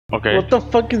Okay. What the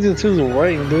fuck is this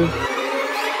wearing, dude?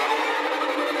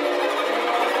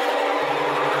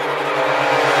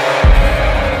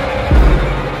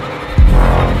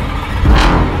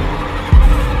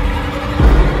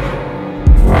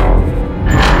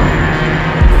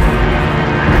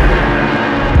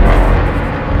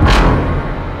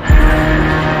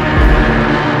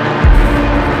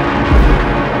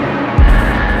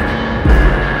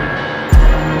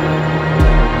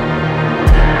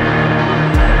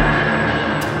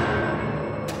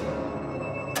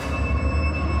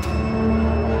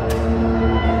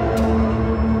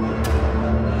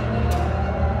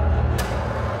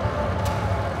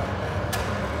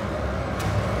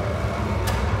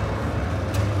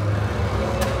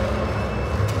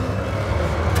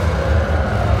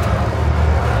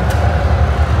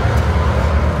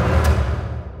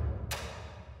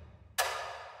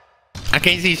 I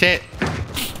can't see shit.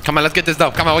 Come on, let's get this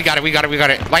dope. Come on, we got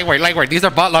it. Light work. These are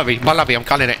bot lobby. I'm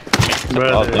calling it.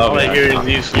 Brother, all I hear is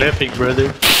you sniffing,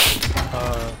 brother.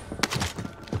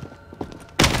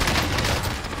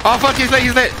 Oh fuck, he's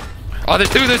lit. Oh, there's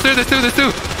two.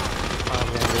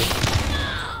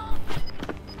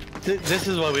 This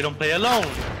is why we don't play alone.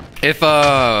 If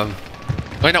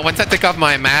wait, no, once I take off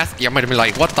my mask, I'm gonna be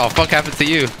like, what the fuck happened to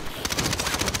you?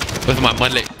 With my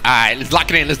mullet. Alright, let's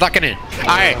lock it in.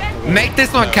 Alright, make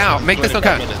this one count. Less than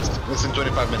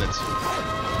 25 minutes.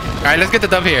 Alright, let's get the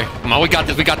dub here. Come on, we got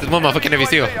this. One motherfucking Navy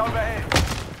SEAL.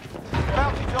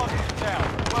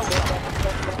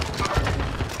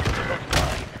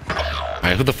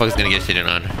 Alright, who the fuck is gonna get shitted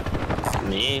on?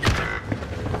 Me.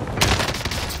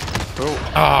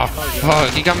 Oh fuck,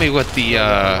 he got me with the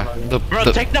Bro,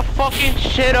 take the fucking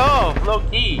shit off, low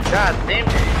key. God damn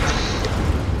it.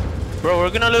 Bro,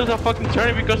 we're gonna lose a fucking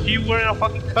tournament because you were in a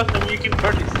fucking custom. You can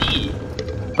burn the sea.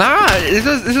 Nah, this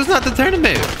is not the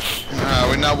tournament.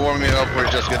 We're not warming up. We're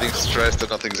just getting stressed that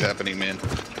nothing's happening, man.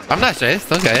 I'm not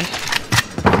stressed. Okay.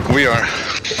 We are.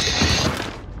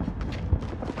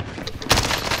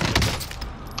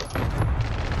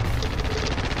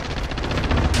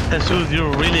 Jesus, you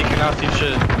really cannot see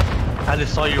shit. I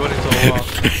just saw you went into a wall.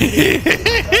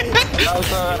 That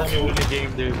was not a win the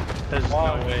game, dude. There's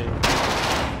no way.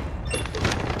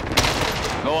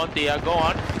 Go on, Tia, go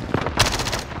on.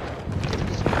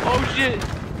 Oh shit!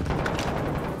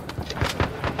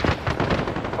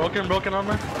 Broken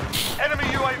armor. Enemy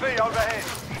UAV overhead.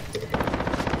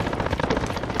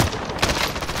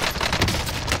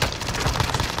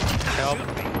 Help.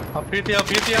 I'll beat you. Oh,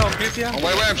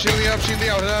 wait, I'm shielding you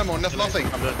out. Ammo, nothing.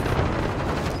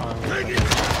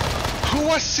 Who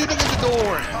was sitting in the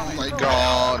door? Oh my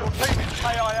god. Your team is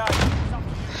KIA.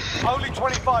 Only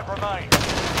 25 remain.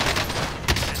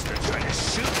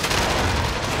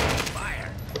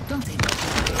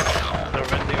 They're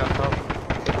renting on top.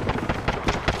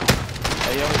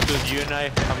 Hey, yo, dude, you and I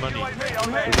have money.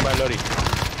 Here's my lorry.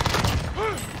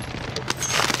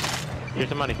 Here's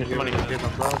the money. Get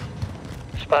on top.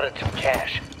 Spotted some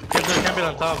cash. Get the camping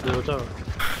on top, dude. What's up?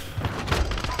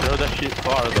 Throw that shit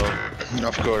far, though.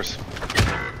 Of course.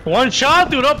 One shot,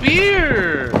 dude, up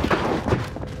here!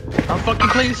 I'm fucking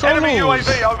playing solos! Enemy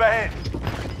UAV overhead.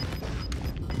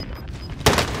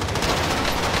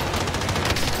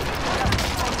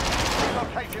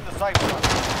 Relocating the safe zone.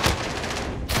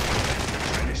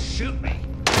 Trying to shoot me.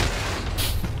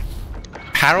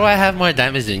 How do I have more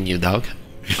damage than you, dog?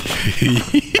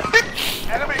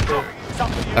 Enemy dropping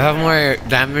something. I have more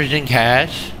damage than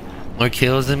cash, more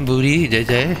kills than booty,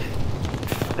 JJ.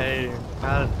 Hey,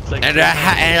 like And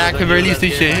I can barely see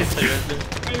shit.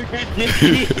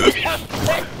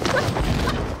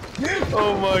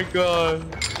 Oh my god.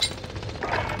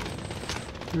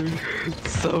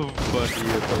 So funny,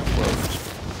 you're so close.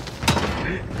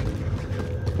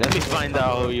 Let me find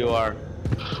out who you are.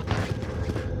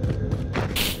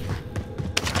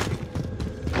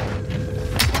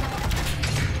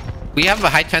 We have a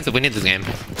high chance of winning this game.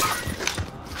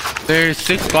 There's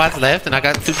 6 squads left, and I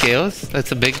got 2 kills.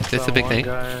 That's a big thing.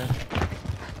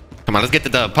 Come on, let's get the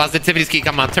dub. Positivity's key.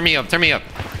 Come on, turn me up.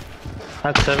 I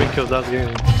had 7 kills that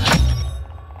game.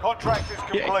 Contract is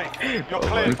complete. You're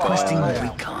cleared. Requesting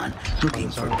recon. Looking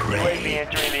for prey.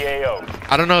 Entering the AO.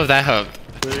 I don't know if that helped.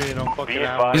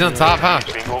 He's on top, huh?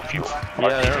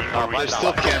 Yeah, they're on top. They're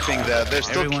still camping there. They're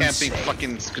still camping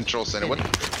fucking control center.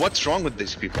 What's wrong with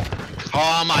these people?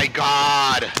 Oh my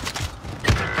god!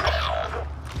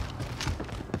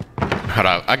 Hold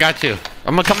up, I got you.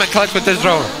 I'm gonna come and clutch with this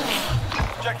drone.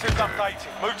 Objectives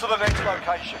updated. Move to the next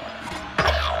location.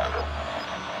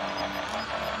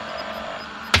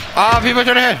 Ah, people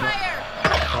trying to hit.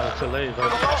 Oh, it's too late. You're the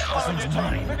last one on your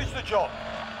team. Finish the job.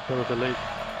 It was too late.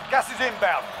 Gas is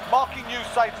inbound. Marking new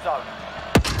safe zone.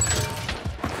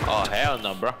 Oh hell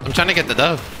no, bro. I'm trying to get the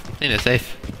dove. Ain't it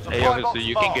safe? Hey, obviously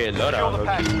you can get a load out.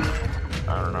 I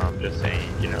don't know. I'm just saying,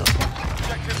 you know.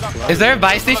 Is there a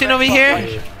buy station over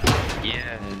here?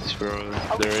 Yes, bro. Only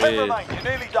 10 There is. remain. You're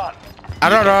nearly done. I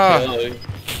don't know.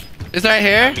 Is it right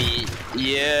here?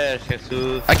 Yes,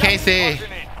 Jesus. I can't see.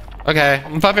 Okay,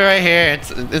 I'm popping right here.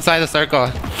 It's inside the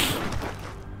circle.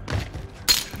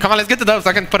 Come on, let's get the dub so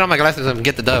I can put on my glasses and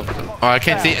get the dub. Oh, I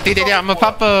can't see. Yeah, I'm gonna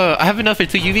pop I have enough for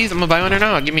 2 UVs. I'm gonna buy one right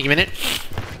now. Give me a minute.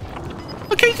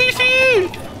 I can't see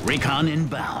shit. Recon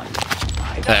inbound.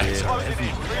 There. Closing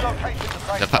in. Relocating the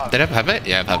safe zone. Did I have it?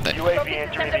 Yeah, I have it. UAV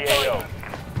entering the AO.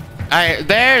 Alright,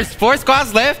 there's 4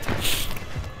 squads left.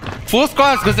 Full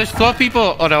squads because there's 12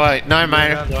 people. Oh no, wait, never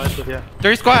mind.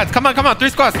 3 squads. Come on. 3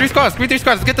 squads. 3 squads. 3 squads.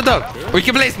 Let's get the dub. We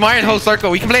can play smart and hold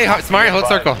circle. We can play smart and hold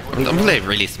circle. I'm gonna play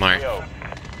really smart.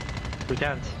 We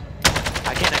can't.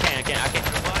 I can't.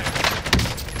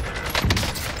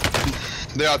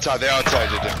 They're outside,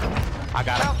 JJ. I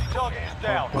got him. Bounty target is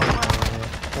down.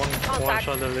 One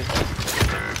shot at least.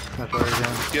 That's where we're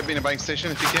going. Get me in a buying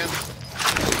station if you can.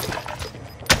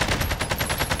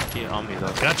 He on me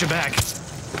though. Got your back.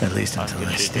 At least until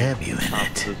I stab you in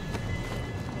it.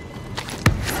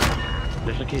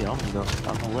 There's a kid on me though.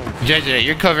 I'm aware. JJ,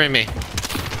 you're covering me.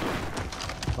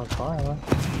 That's fine, man.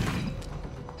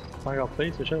 I got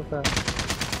face to show that.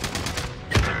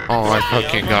 Oh my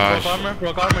fucking gosh.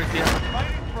 Rock armor, yeah.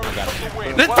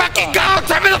 Let's fucking go!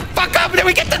 Turn me the fuck up and then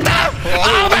we get the dub!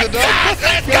 Oh my gosh,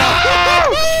 let's go!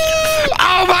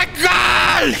 Oh my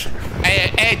gosh!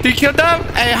 Hey, 3 kill dub?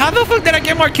 Hey, how the fuck did I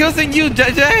get more kills than you,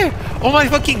 JJ? Oh my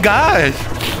fucking gosh!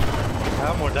 I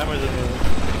have more damage than you.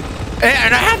 Hey,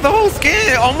 and I have the whole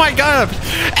skin! Oh my god!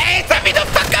 Hey, turn me the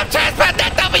fuck up, transplant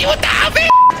that W with the outfit!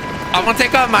 I'm gonna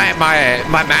take off my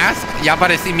mask. Y'all about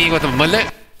to see me with a mullet.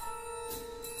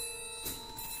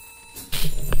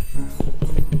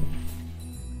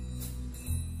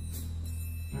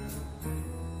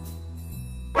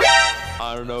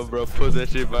 I don't know, bro. Put that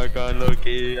shit back on,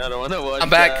 low-key. I don't want to watch. I'm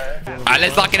back. Alright,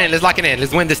 let's lock it in.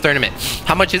 Let's win this tournament.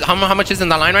 How much is in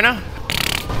the line right now?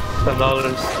 $10.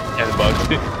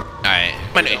 $10. Alright.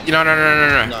 No.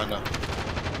 No.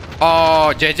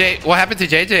 Oh, JJ. What happened to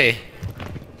JJ?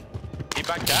 He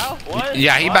backed out? What?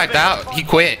 Yeah, he backed out. He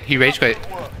quit. He rage quit.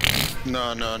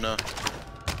 No.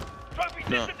 Trophy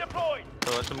system deployed.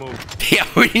 So what's the move? Yeah,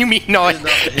 what do you mean? No. His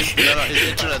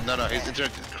internet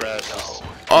crashed.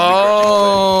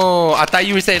 Oh, I thought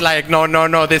you would say like,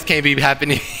 no, this can't be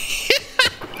happening.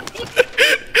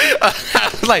 I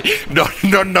was like, no,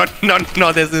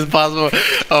 this is impossible.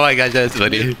 Oh my gosh, that's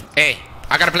funny. Hey,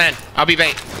 I got a plan. I'll be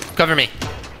bait. Cover me.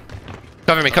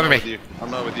 I'm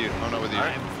not with you.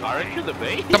 Aren't you the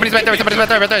bait? Somebody's right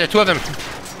there. 2 of them.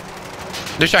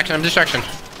 Distraction.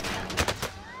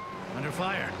 Under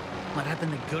fire. What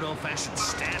happened to good old-fashioned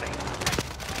stabbing?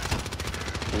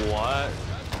 What?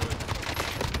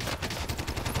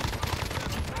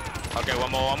 Okay,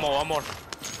 one more.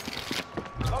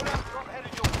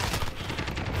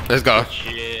 Let's go.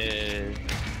 Shit.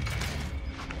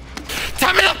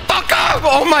 Time me the fuck up!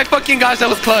 Oh my fucking gosh, that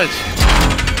was clutch.